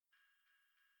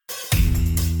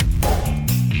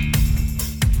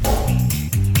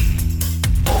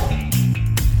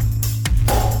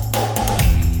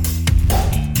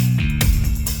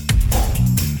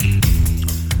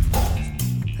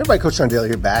everybody, Coach John Daly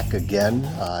here, back again.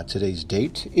 Today's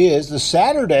date is the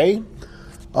Saturday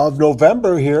of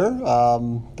November here,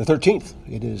 the 13th.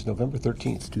 It is November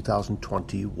 13th,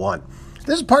 2021.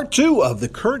 This is part 2 of the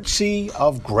currency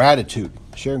of gratitude,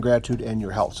 sharing gratitude and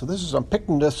your health. So I'm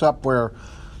picking this up where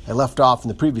I left off in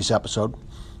the previous episode.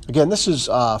 Again, this is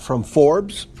from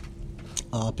Forbes,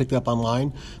 picked up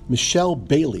online. Michelle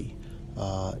Bailey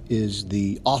is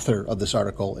the author of this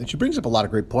article, and she brings up a lot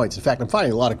of great points. In fact, I'm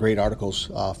finding a lot of great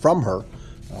articles from her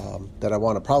that I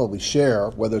want to probably share,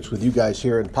 whether it's with you guys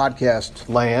here in podcast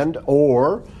land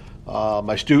or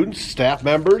my students, staff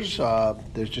members.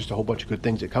 There's just a whole bunch of good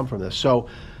things that come from this. So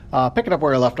picking up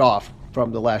where I left off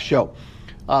from the last show,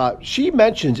 she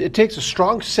mentions it takes a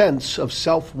strong sense of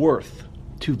self-worth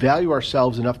to value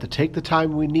ourselves enough to take the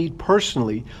time we need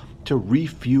personally to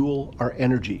refuel our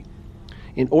energy.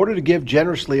 In order to give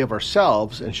generously of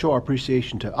ourselves and show our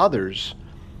appreciation to others,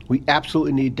 we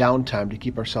absolutely need downtime to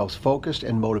keep ourselves focused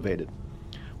and motivated.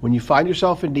 When you find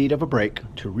yourself in need of a break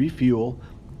to refuel,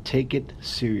 take it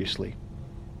seriously.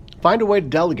 Find a way to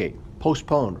delegate,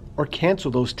 postpone, or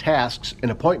cancel those tasks and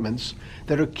appointments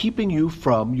that are keeping you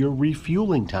from your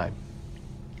refueling time.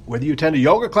 Whether you attend a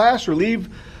yoga class or leave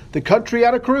the country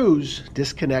on a cruise,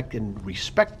 disconnect and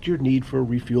respect your need for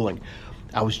refueling.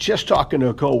 I was just talking to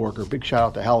a coworker, big shout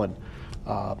out to Helen,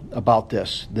 about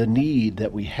this, the need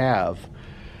that we have.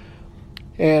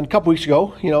 And a couple weeks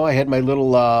ago, I had my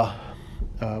little,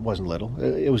 it wasn't little,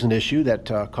 it was an issue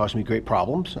that caused me great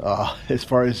problems as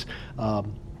far as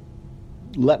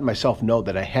letting myself know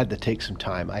that I had to take some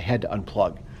time. I had to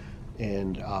unplug.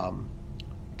 And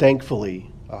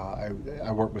thankfully,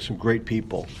 I work with some great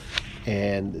people.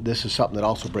 And this is something that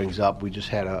also brings up, we just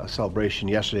had a celebration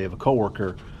yesterday of a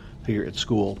coworker here at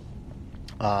school.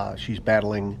 She's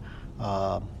battling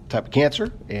type of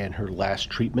cancer, and her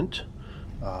last treatment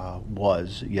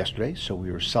was yesterday. So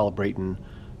we were celebrating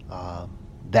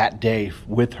that day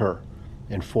with her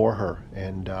and for her.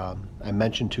 And I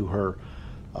mentioned to her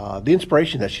the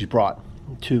inspiration that she's brought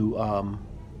to,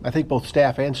 I think, both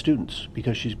staff and students,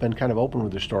 because she's been kind of open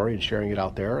with her story and sharing it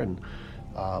out there. And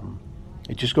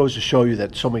it just goes to show you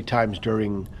that so many times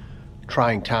during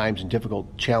trying times and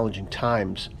difficult, challenging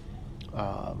times,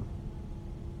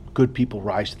 good people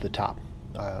rise to the top.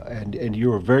 And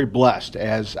you are very blessed,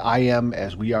 as I am,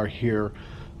 as we are here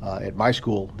at my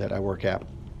school that I work at,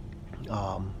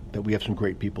 that we have some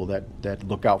great people that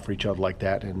look out for each other like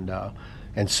that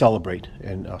and celebrate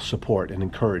and support and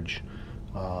encourage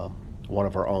one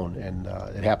of our own. And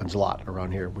it happens a lot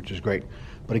around here, which is great.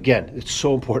 But again, it's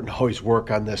so important to always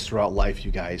work on this throughout life,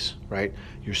 you guys, right?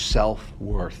 Your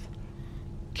self-worth.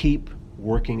 Keep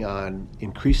working on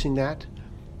increasing that,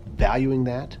 valuing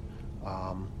that,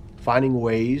 finding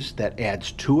ways that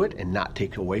adds to it and not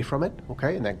take away from it,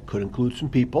 okay? And that could include some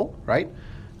people, right?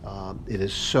 It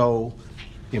is so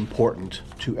important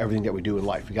to everything that we do in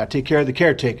life. You got to take care of the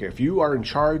caretaker. If you are in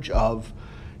charge of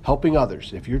helping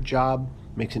others, if your job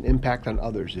makes an impact on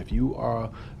others, if you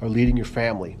are leading your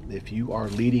family, if you are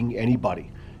leading anybody,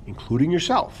 including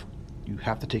yourself, you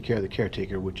have to take care of the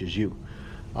caretaker, which is you.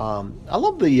 I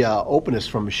love the openness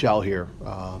from Michelle here,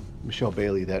 Michelle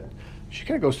Bailey, that she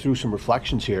kind of goes through some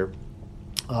reflections here,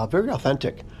 very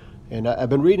authentic. And I've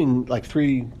been reading like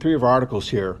three of her articles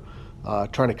here,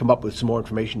 trying to come up with some more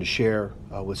information to share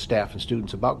with staff and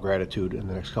students about gratitude in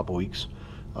the next couple weeks.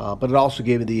 But it also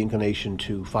gave me the inclination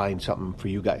to find something for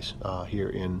you guys here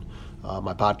in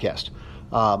my podcast.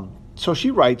 So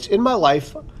she writes, in my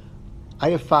life, I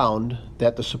have found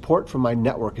that the support from my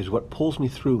network is what pulls me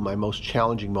through my most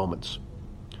challenging moments.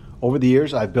 Over the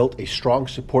years, I've built a strong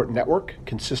support network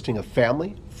consisting of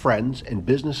family, friends, and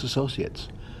business associates.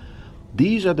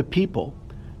 These are the people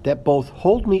that both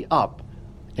hold me up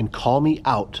and call me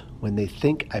out when they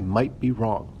think I might be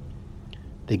wrong.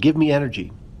 They give me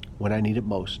energy when I need it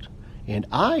most, and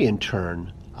in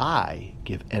turn, I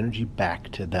give energy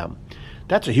back to them.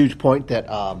 That's a huge point that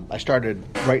I started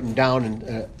writing down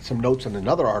in some notes on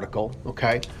another article,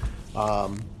 okay?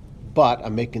 But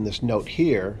I'm making this note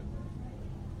here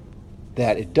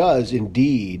that it does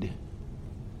indeed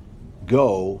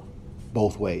go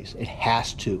both ways. It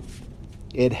has to.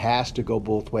 It has to go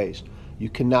both ways. You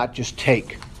cannot just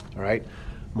take, all right?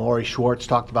 Maury Schwartz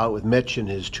talked about it with Mitch in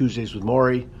his Tuesdays with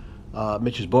Maury,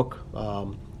 Mitch's book,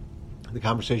 The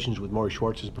Conversations with Maury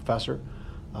Schwartz, his professor.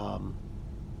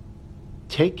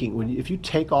 If you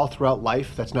take all throughout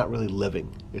life, that's not really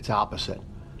living. It's opposite.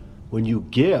 When you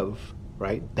give,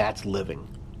 right, that's living.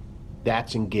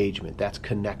 That's engagement. That's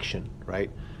connection,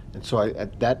 right? And so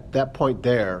at that point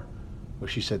there, where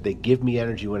she said, they give me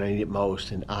energy when I need it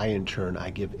most, and in turn, I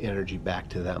give energy back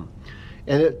to them.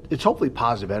 And it's hopefully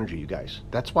positive energy, you guys.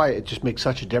 That's why it just makes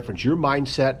such a difference. Your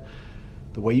mindset,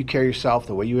 the way you carry yourself,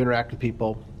 the way you interact with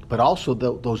people, but also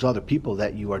those other people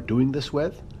that you are doing this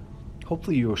with.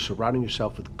 Hopefully you are surrounding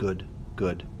yourself with good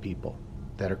people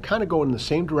that are kind of going in the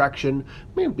same direction,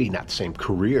 maybe not the same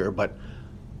career, but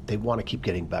they want to keep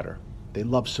getting better. They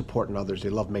love supporting others. They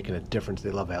love making a difference.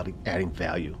 They love adding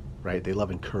value, right? They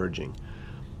love encouraging.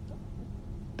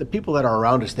 The people that are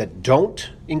around us that don't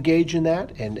engage in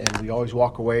that, and we always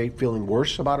walk away feeling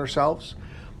worse about ourselves,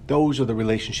 those are the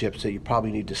relationships that you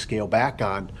probably need to scale back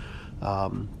on,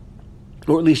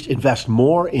 or at least invest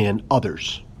more in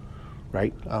others,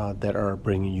 right, that are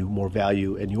bringing you more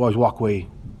value, and you always walk away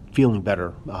feeling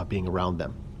better being around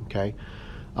them, okay?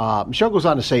 Michelle goes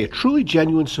on to say, a truly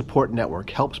genuine support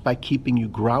network helps by keeping you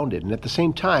grounded, and at the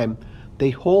same time, they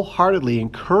wholeheartedly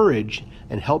encourage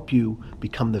and help you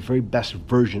become the very best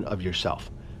version of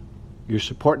yourself. Your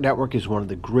support network is one of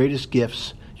the greatest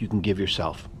gifts you can give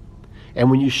yourself. And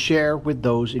when you share with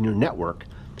those in your network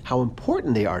how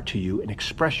important they are to you and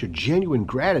express your genuine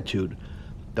gratitude,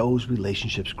 those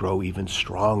relationships grow even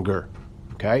stronger,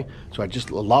 okay? So I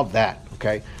just love that,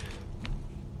 okay?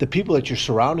 The people that you're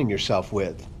surrounding yourself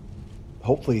with,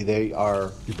 hopefully they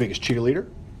are your biggest cheerleader,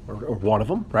 or one of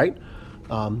them, right?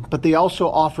 But they also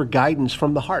offer guidance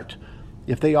from the heart.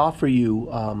 If they offer you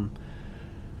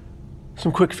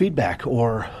some quick feedback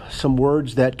or some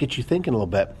words that get you thinking a little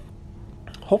bit,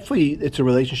 hopefully it's a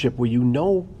relationship where you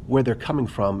know where they're coming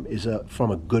from is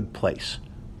from a good place,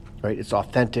 right? It's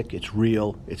authentic, it's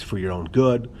real, it's for your own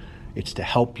good, it's to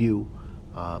help you.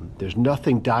 There's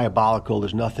nothing diabolical,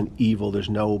 there's nothing evil, there's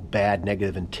no bad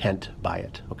negative intent by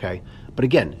it, okay? But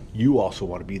again, you also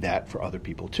want to be that for other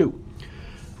people too.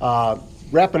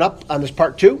 Wrapping up on this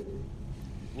part 2,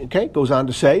 okay, goes on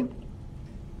to say,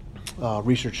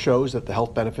 research shows that the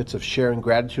health benefits of sharing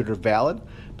gratitude are valid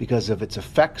because of its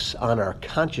effects on our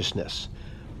consciousness.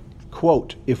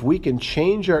 Quote, if we can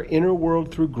change our inner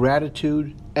world through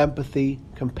gratitude, empathy,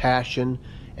 compassion,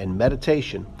 and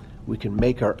meditation, we can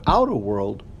make our outer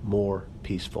world more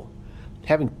peaceful.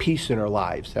 Having peace in our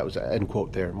lives, that was an end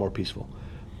quote there, more peaceful.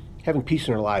 Having peace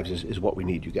in our lives is what we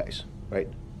need, you guys, right?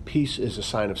 Peace is a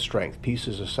sign of strength. Peace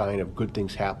is a sign of good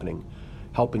things happening,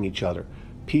 helping each other.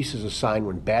 Peace is a sign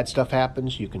when bad stuff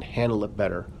happens, you can handle it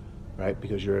better, right?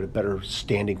 Because you're at a better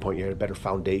standing point, you're at a better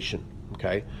foundation,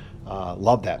 okay?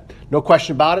 Love that. No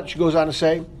question about it, she goes on to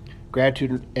say,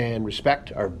 gratitude and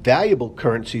respect are valuable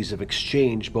currencies of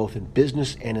exchange both in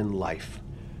business and in life.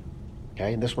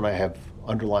 Okay, and this one I have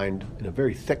underlined in a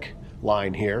very thick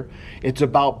line here. It's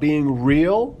about being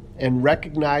real and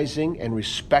recognizing and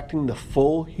respecting the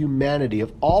full humanity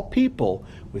of all people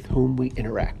with whom we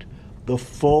interact. The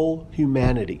full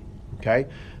humanity, okay?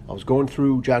 I was going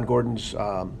through John Gordon's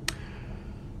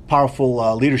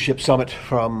Powerful Leadership Summit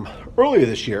from earlier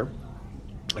this year.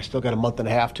 I still got a month and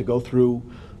a half to go through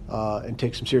and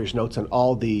take some serious notes on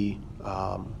all the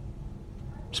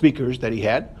speakers that he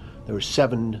had. There were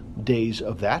 7 days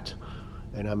of that,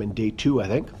 and I'm in day 2, I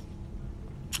think,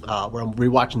 where I'm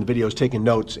rewatching the videos, taking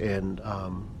notes, and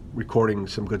recording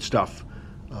some good stuff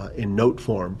in note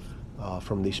form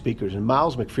from these speakers. And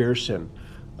Miles McPherson,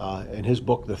 in his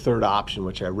book, The Third Option,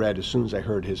 which I read as soon as I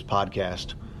heard his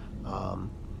podcast,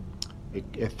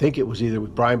 I think it was either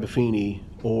with Brian Buffini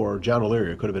or John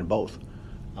O'Leary. It could have been both.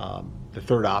 The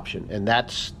third option, and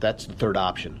that's the third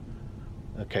option.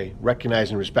 Okay,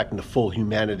 recognizing and respecting the full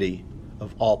humanity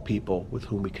of all people with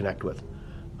whom we connect with.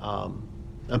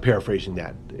 I'm paraphrasing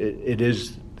that. It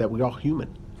is that we're all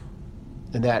human,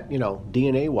 and that,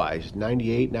 DNA-wise,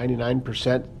 98,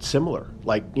 99% similar.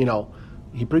 Like,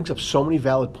 he brings up so many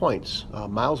valid points.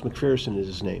 Miles McPherson is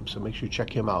his name, so make sure you check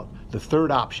him out. The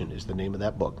Third Option is the name of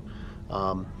that book.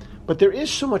 But there is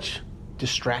so much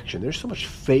distraction. There's so much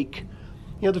fake.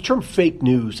 The term fake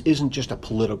news isn't just a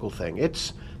political thing.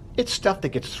 It's stuff that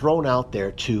gets thrown out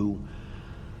there to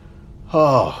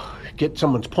get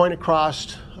someone's point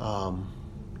across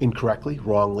incorrectly,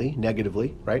 wrongly,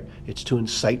 negatively, right? It's to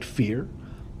incite fear.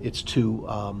 It's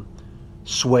to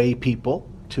sway people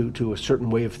to a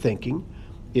certain way of thinking.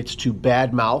 It's to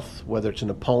badmouth, whether it's an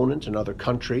opponent, another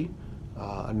country,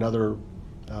 another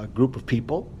group of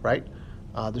people, right?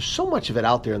 There's so much of it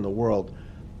out there in the world.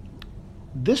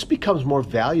 This becomes more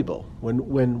valuable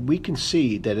when we can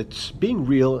see that it's being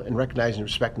real and recognizing and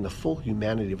respecting the full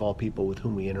humanity of all people with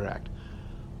whom we interact.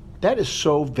 That is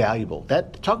so valuable.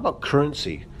 Talk about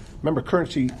currency. Remember,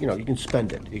 currency, you can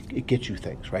spend it. It gets you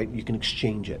things, right? You can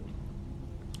exchange it.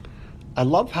 I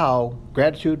love how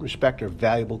gratitude and respect are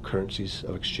valuable currencies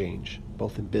of exchange,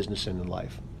 both in business and in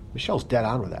life. Michelle's dead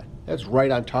on with that. That's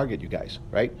right on target, you guys,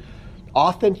 right?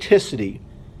 Authenticity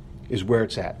is where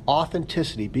it's at.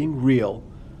 Authenticity, being real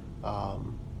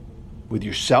with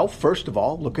yourself, first of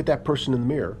all, look at that person in the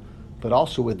mirror, but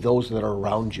also with those that are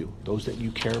around you, those that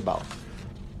you care about.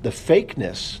 The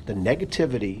fakeness, the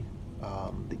negativity,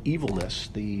 the evilness,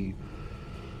 the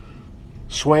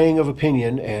swaying of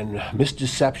opinion and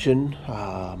misdeception,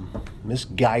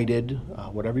 misguided,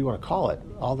 whatever you want to call it,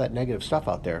 all that negative stuff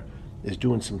out there is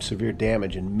doing some severe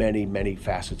damage in many, many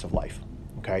facets of life,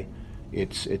 okay?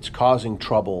 It's causing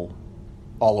trouble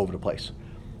all over the place.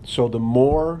 So the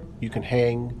more you can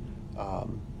hang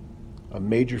a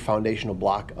major foundational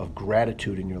block of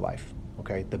gratitude in your life,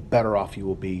 okay, the better off you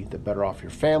will be, the better off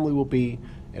your family will be,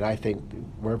 and I think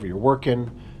wherever you're working,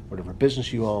 whatever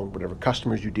business you own, whatever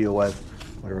customers you deal with,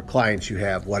 whatever clients you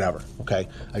have, whatever, okay?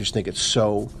 I just think it's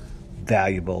so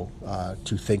valuable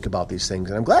to think about these things.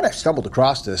 And I'm glad I stumbled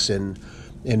across this in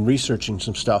researching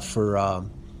some stuff for our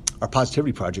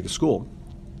Positivity Project at school,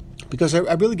 because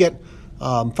I really get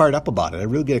fired up about it. I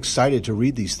really get excited to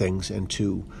read these things and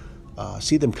to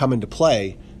see them come into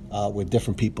play with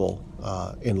different people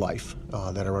in life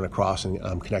that I run across and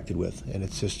I'm connected with. And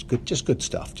it's just good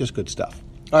stuff.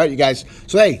 All right, you guys.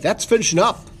 So, hey, that's finishing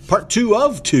up part 2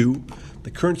 of 2,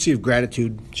 The Currency of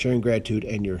Gratitude, Sharing Gratitude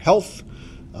and Your Health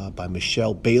by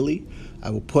Michelle Bailey. I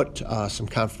will put some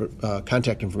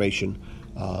contact information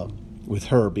with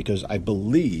her because I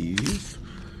believe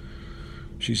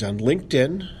she's on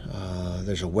LinkedIn.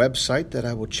 There's a website that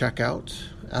I will check out.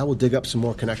 I will dig up some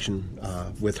more connection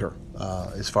with her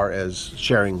as far as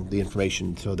sharing the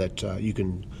information so that you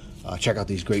can check out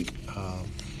these great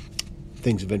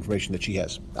things of information that she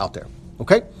has out there.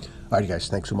 Okay? All right, you guys,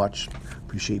 thanks so much.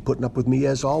 Appreciate you putting up with me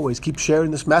as always. Keep sharing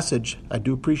this message. I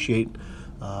do appreciate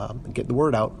getting the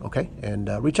word out, okay? And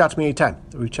reach out to me anytime.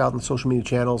 Reach out on the social media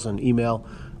channels and email.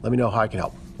 Let me know how I can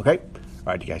help, okay? All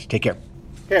right, you guys, take care.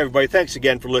 Hey, everybody, thanks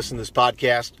again for listening to this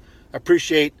podcast. I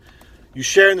appreciate you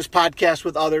sharing this podcast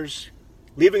with others,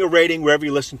 leaving a rating wherever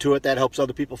you listen to it. That helps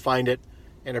other people find it.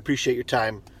 And I appreciate your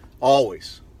time,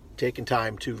 always taking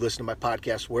time to listen to my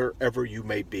podcast wherever you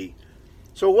may be.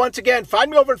 So once again, find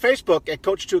me over on Facebook at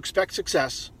Coach to Expect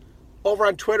Success, over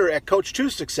on Twitter at Coach to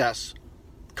Success,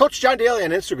 Coach John Daly on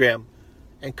Instagram,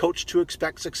 and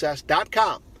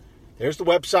CoachToExpectSuccess.com. There's the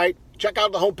website. Check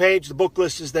out the homepage. The book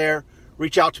list is there.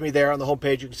 Reach out to me there on the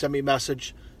homepage. You can send me a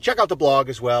message. Check out the blog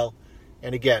as well.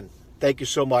 And again, thank you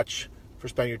so much for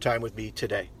spending your time with me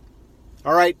today.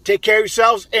 All right, take care of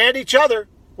yourselves and each other.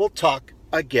 We'll talk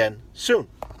again soon.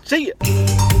 See you.